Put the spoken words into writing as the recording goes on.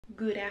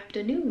Good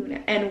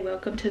afternoon and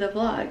welcome to the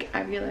vlog.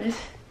 I realize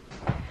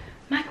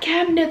my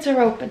cabinets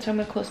are open, so I'm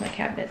gonna close my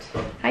cabinets.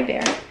 Hi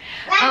Bear.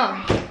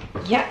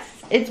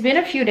 Yes, it's been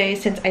a few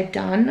days since I've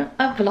done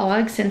a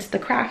vlog since the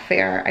craft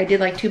fair. I did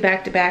like 2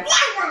 back-to-back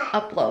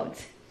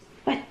uploads.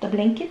 What, the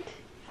blanket?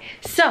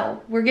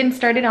 So we're getting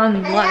started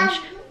on lunch.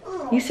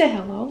 You said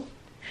hello.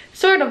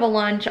 Sort of a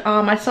lunch.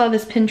 I saw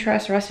this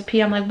Pinterest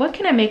recipe. I'm like, what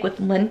can I make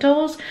with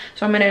lentils?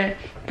 So I'm gonna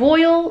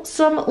boil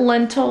some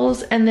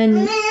lentils and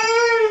then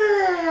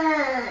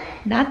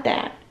not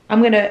that.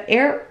 I'm gonna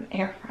air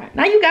fry.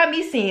 Now you got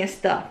me seeing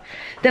stuff.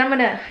 Then I'm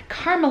gonna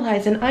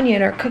caramelize an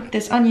onion or cook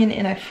this onion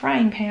in a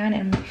frying pan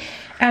and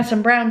add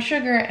some brown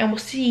sugar, and we'll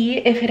see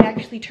if it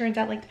actually turns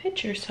out like the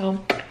picture.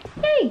 So,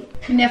 yay!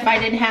 And if I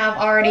didn't have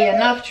already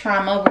enough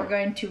trauma, we're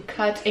going to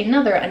cut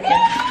another onion.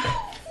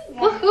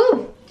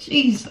 Woohoo!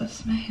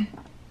 Jesus, man.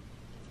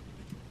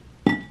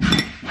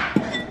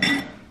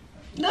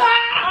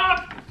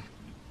 Ah!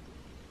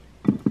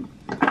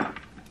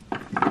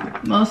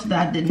 Most of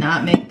that did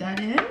not make that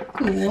in.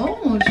 Cool.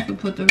 We'll just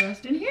put the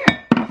rest in here.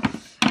 Alright.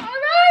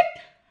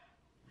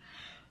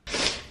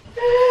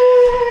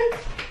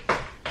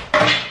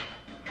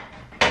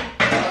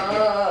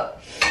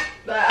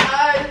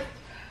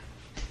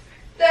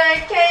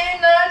 They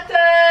cannot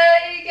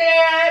take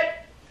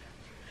it.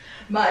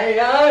 My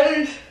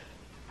eyes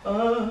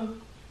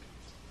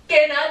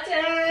cannot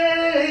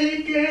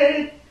take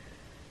it.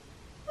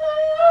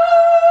 My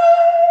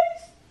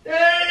eyes,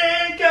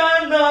 they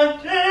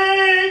cannot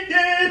take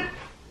it.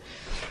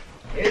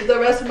 Here's the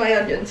rest of my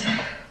onions.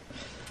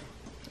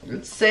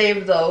 Let's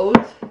save those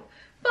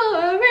for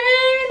a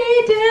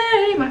rainy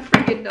day. My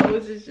freaking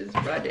nose is just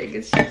running.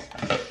 It's just,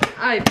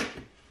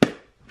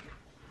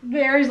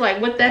 Bear's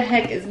like, what the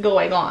heck is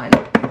going on?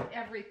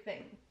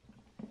 Everything.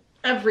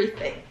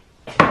 Everything.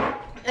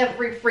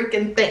 Every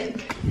freaking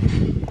thing.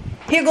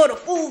 Here go the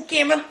food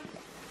camera.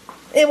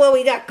 Hey, what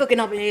we got cooking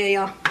up in here,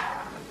 y'all?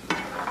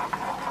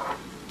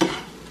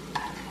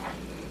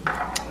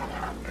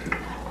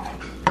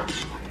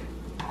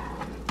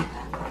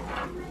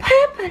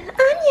 Purple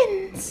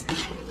onions.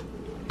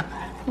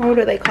 What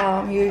do they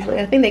call them usually?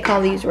 I think they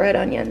call these red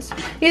onions.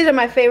 These are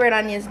my favorite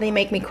onions. They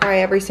make me cry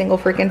every single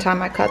freaking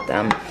time I cut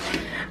them.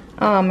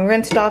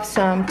 Rinsed off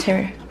some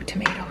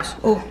tomatoes.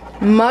 Oh,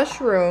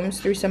 mushrooms.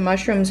 Threw some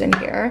mushrooms in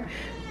here.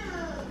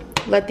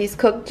 Let these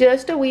cook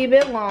just a wee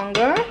bit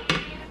longer.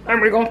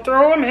 And we're gonna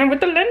throw them in with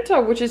the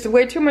lentil, which is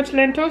way too much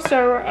lentil,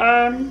 so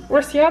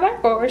we'll see how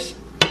that goes.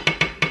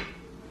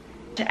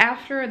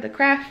 After the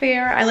craft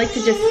fair, I like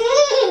to just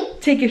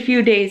take a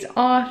few days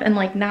off and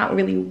like not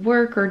really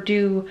work or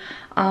do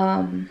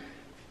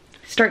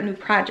start new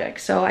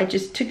projects. So I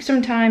just took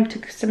some time,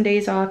 took some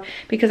days off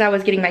because I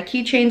was getting my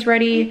keychains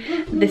ready,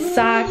 the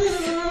socks,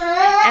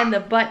 and the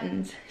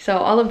buttons. So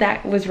all of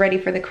that was ready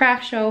for the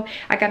craft show.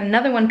 I got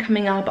another one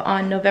coming up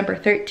on November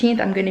 13th.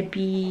 I'm gonna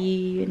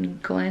be in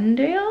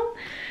Glendale,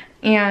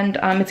 and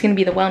it's gonna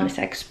be the Wellness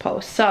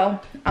Expo. So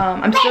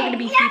I'm still gonna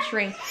be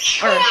featuring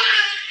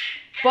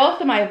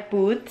both of my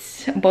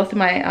booths, both of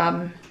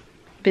my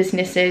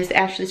businesses,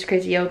 Ashlee's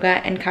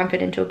CrazyYoga and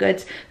Confidential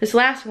Goods. This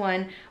last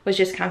one was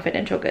just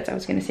Confidential Goods. I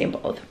was gonna say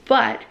both,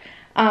 but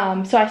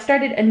so I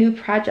started a new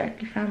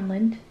project. You found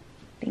lint?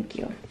 Thank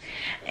you.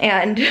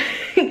 And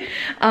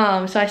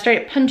so I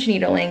started punch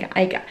needling.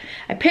 I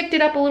picked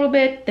it up a little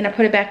bit, then I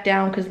put it back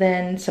down because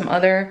then some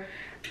other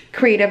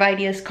creative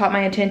ideas caught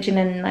my attention,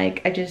 and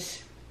like I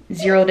just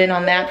zeroed in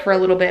on that for a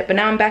little bit. But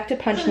now I'm back to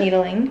punch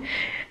needling.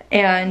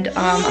 And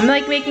I'm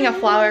like making a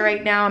flower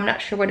right now. I'm not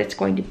sure what it's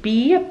going to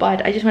be,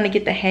 but I just want to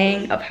get the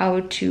hang of how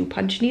to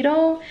punch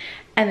needle,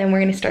 and then we're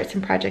going to start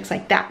some projects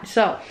like that.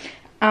 So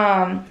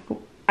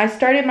I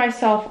started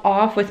myself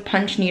off with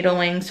punch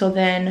needling, so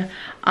then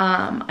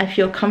I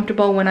feel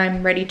comfortable when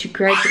I'm ready to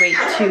graduate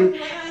to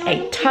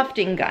a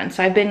tufting gun.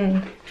 So I've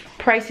been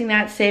pricing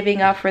that,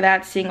 saving up for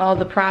that, seeing all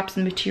the props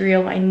and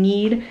material I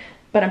need,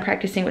 but I'm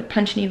practicing with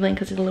punch needling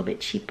because it's a little bit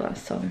cheaper.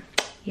 So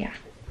yeah.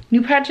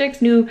 New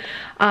projects, new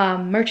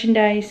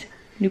merchandise,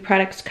 new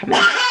products coming.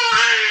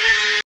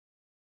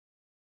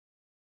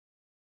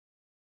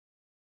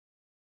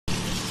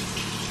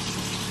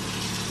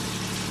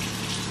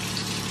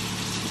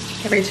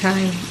 Every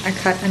time I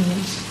cut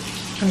onions,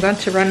 I'm going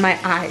to run my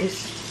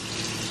eyes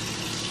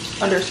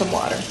under some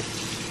water.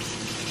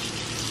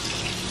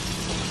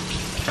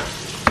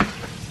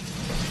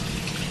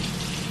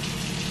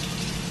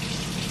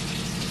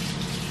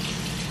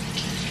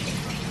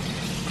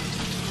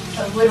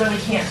 I literally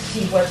can't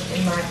see what's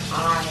in my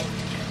eye.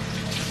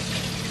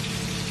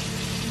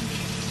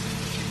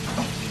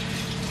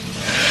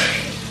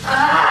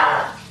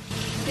 Ah! I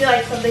feel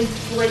like something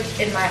slipped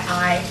in my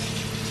eye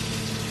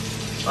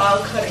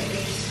while cutting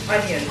these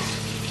onions.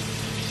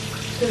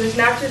 Because it's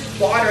not just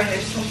water and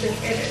there's something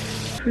in it.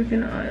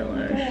 Freaking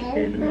eyelash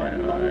in my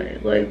eye.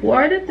 Like,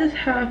 why did this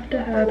have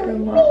to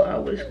happen while I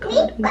was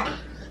cutting?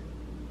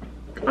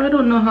 I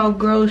don't know how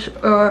gross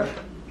or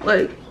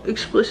like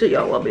explicit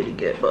y'all want me to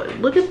get, but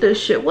look at this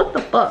shit. What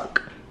the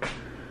fuck?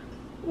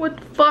 What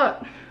the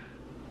fuck?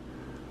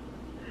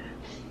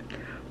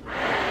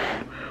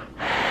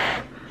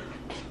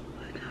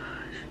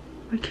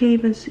 I can't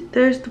even see.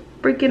 There's the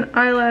freaking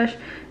eyelash.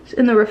 It's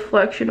in the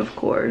reflection, of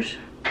course.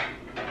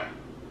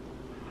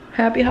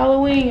 Happy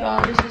Halloween,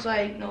 y'all. This is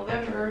like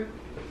November.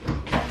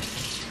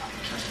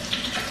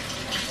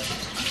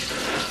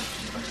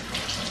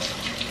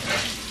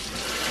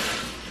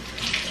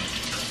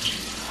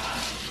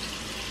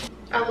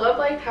 I love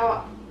like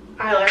how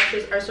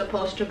eyelashes are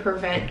supposed to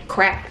prevent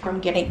crap from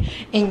getting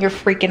in your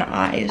freaking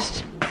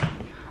eyes.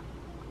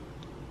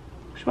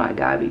 That's why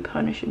God be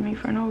punishing me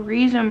for no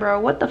reason, bro.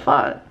 What the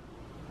fuck?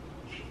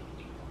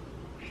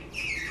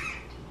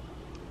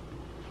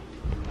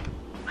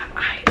 My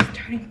eye is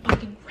turning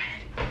fucking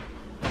red.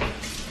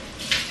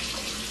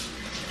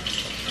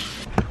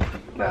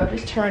 Bro,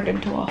 this turned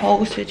into a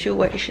whole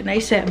situation. They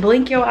said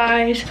blink your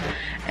eyes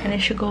and it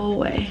should go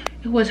away.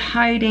 It was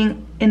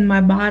hiding in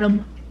my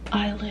bottom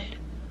eyelid.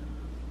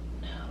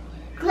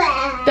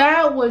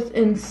 That was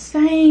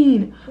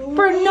insane.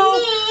 For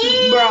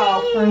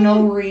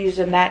no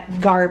reason that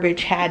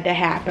garbage had to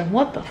happen.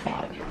 What the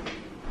fuck?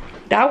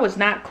 That was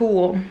not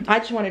cool. I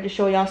just wanted to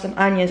show y'all some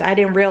onions. I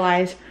didn't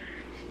realize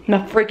my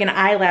freaking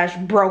eyelash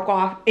broke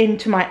off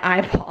into my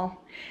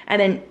eyeball.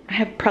 And then I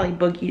have probably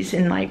boogies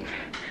in like,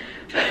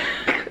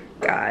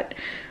 God.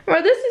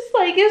 Bro, this is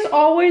like, it's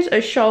always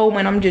a show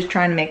when I'm just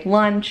trying to make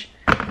lunch.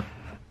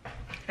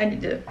 I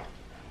need to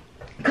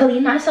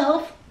clean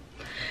myself.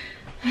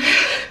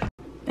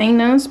 Ain't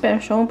nothing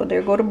special, but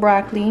there go the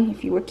broccoli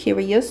if you were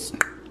curious.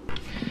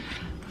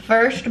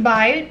 First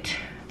bite.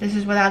 This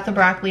is without the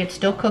broccoli. It's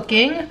still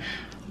cooking,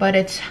 but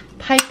it's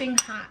piping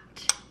hot.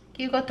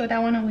 Can you go throw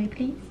that one away,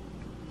 please?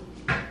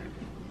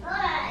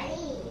 I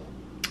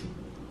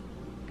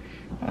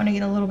want to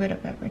get a little bit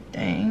of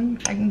everything.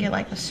 I can get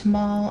like a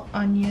small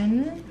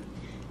onion.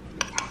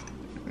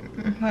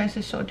 Why is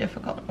this so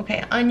difficult?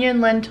 Okay, onion,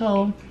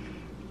 lentil,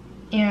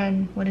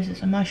 and what is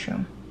this? A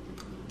mushroom.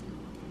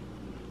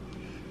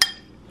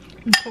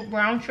 And put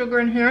brown sugar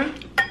in here.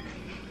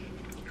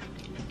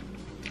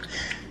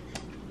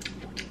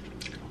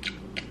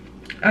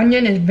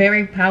 Onion is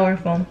very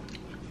powerful.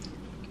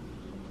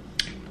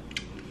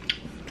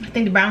 I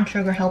think the brown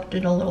sugar helped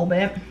it a little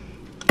bit.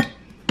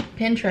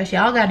 Pinterest,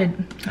 y'all got it.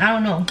 I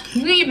don't know.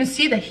 You can even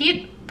see the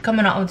heat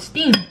coming out with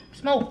steam,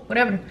 smoke,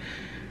 whatever.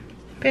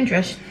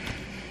 Pinterest.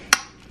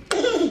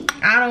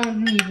 I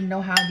don't even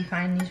know how to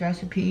find these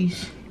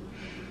recipes.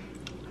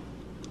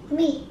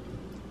 Me.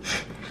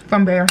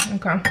 From Bear,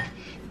 okay.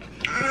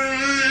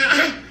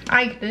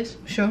 I eat this,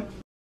 sure.